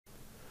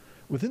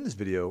Within this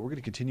video, we're going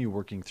to continue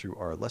working through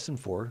our Lesson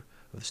 4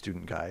 of the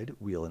Student Guide,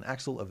 Wheel and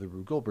Axle of the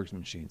Rube Goldberg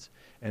Machines.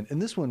 And in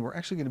this one, we're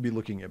actually going to be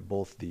looking at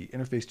both the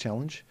interface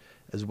challenge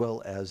as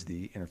well as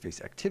the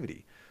interface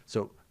activity.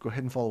 So go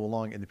ahead and follow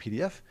along in the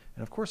PDF,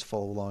 and of course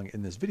follow along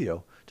in this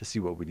video to see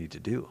what we need to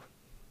do.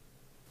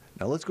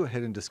 Now let's go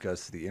ahead and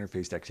discuss the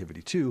interface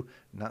activity 2,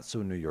 Not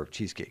So New York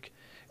Cheesecake.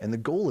 And the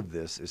goal of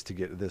this is to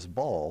get this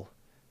ball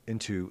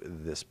into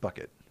this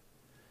bucket.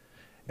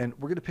 And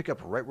we're going to pick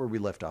up right where we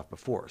left off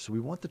before. So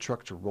we want the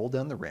truck to roll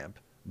down the ramp,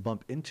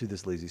 bump into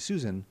this Lazy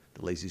Susan.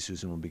 The Lazy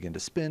Susan will begin to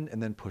spin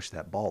and then push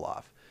that ball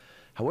off.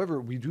 However,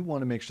 we do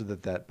want to make sure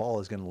that that ball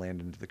is going to land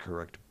into the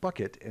correct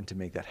bucket. And to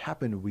make that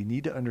happen, we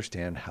need to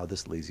understand how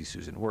this Lazy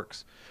Susan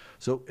works.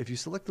 So if you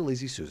select the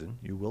Lazy Susan,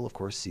 you will of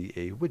course see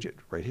a widget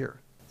right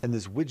here. And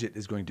this widget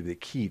is going to be the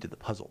key to the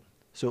puzzle.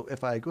 So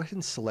if I go ahead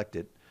and select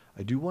it,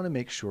 I do want to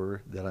make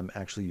sure that I'm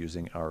actually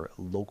using our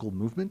local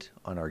movement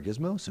on our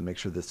gizmo. So make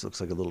sure this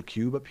looks like a little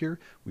cube up here.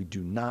 We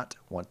do not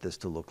want this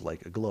to look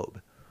like a globe.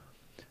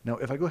 Now,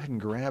 if I go ahead and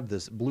grab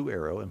this blue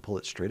arrow and pull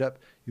it straight up,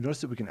 you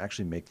notice that we can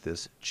actually make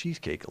this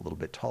cheesecake a little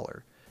bit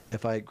taller.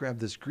 If I grab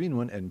this green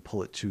one and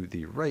pull it to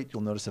the right,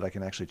 you'll notice that I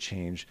can actually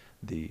change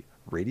the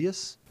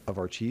radius of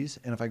our cheese.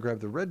 And if I grab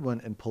the red one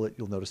and pull it,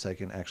 you'll notice I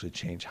can actually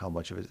change how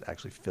much of it is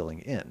actually filling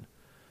in.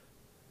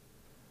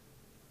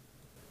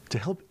 To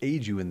help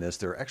aid you in this,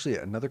 there are actually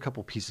another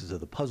couple pieces of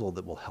the puzzle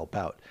that will help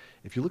out.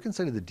 If you look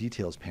inside of the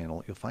details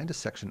panel, you'll find a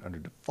section under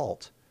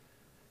default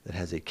that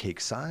has a cake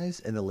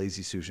size and the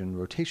Lazy Susan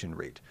rotation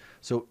rate.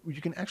 So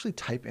you can actually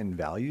type in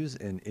values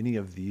in any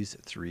of these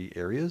three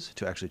areas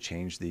to actually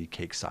change the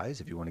cake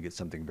size if you want to get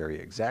something very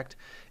exact.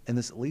 And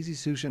this Lazy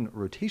Susan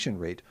rotation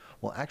rate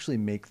will actually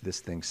make this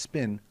thing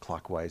spin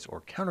clockwise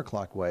or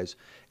counterclockwise.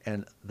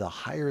 And the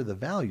higher the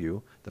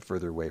value, the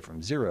further away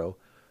from zero,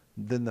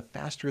 then the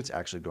faster it's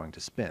actually going to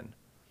spin.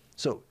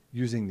 So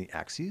using the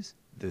axes,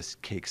 this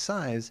cake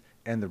size,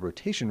 and the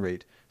rotation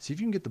rate, see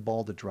if you can get the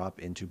ball to drop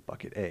into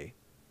bucket A.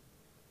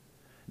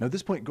 Now at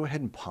this point, go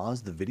ahead and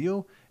pause the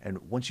video, and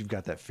once you've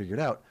got that figured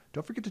out,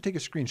 don't forget to take a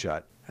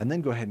screenshot, and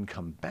then go ahead and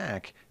come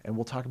back, and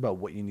we'll talk about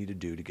what you need to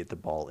do to get the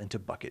ball into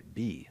bucket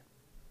B.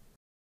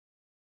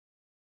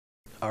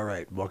 All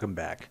right, welcome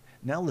back.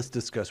 Now let's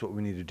discuss what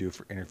we need to do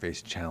for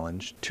interface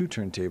challenge, 2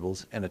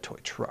 turntables, and a toy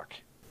truck.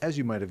 As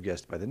you might have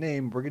guessed by the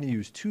name, we're going to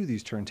use 2 of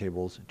these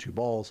turntables, 2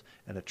 balls,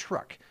 and a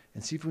truck,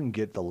 and see if we can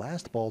get the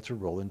last ball to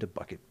roll into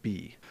bucket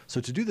B. So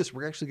to do this,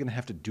 we're actually going to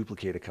have to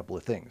duplicate a couple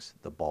of things,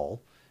 the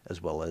ball,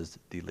 as well as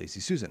the Lazy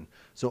Susan.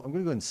 So I'm going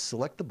to go ahead and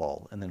select the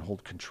ball, and then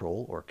hold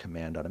Control or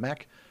Command on a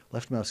Mac,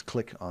 left mouse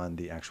click on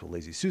the actual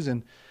Lazy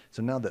Susan.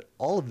 So now that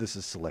all of this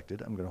is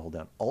selected, I'm going to hold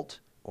down Alt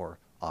or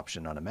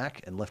Option on a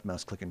Mac, and left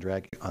mouse click and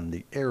drag on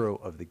the arrow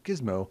of the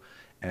gizmo,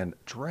 and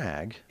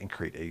drag and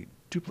create a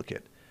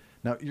duplicate.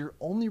 Now, you're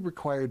only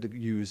required to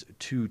use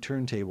 2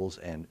 turntables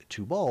and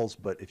 2 balls,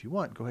 but if you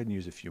want, go ahead and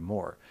use a few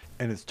more.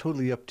 And it's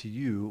totally up to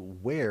you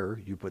where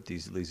you put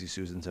these Lazy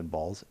Susans and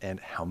balls and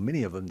how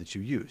many of them that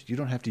you use. You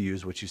don't have to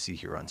use what you see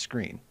here on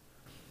screen.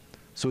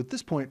 So at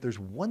this point, there's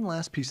one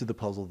last piece of the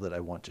puzzle that I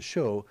want to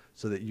show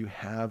so that you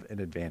have an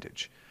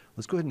advantage.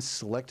 Let's go ahead and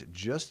select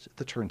just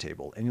the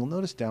turntable. And you'll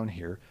notice down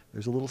here,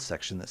 there's a little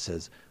section that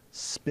says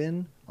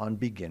Spin on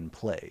Begin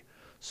Play.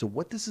 So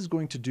what this is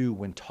going to do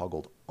when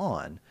toggled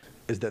on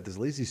is that this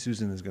Lazy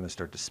Susan is going to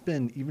start to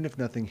spin even if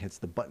nothing hits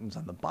the buttons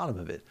on the bottom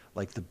of it,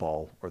 like the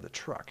ball or the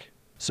truck.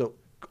 So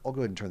I'll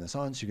go ahead and turn this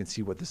on so you can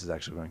see what this is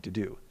actually going to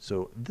do.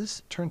 So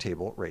this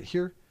turntable right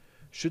here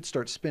should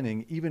start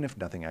spinning even if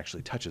nothing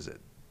actually touches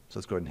it. So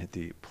let's go ahead and hit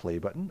the play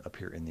button up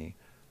here in the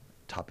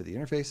top of the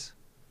interface.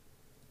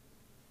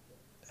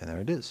 And there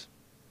it is.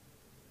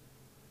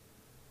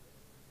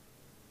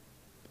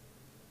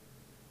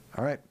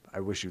 All right, I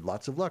wish you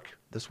lots of luck.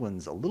 This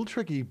one's a little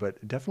tricky,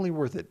 but definitely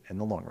worth it in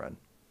the long run.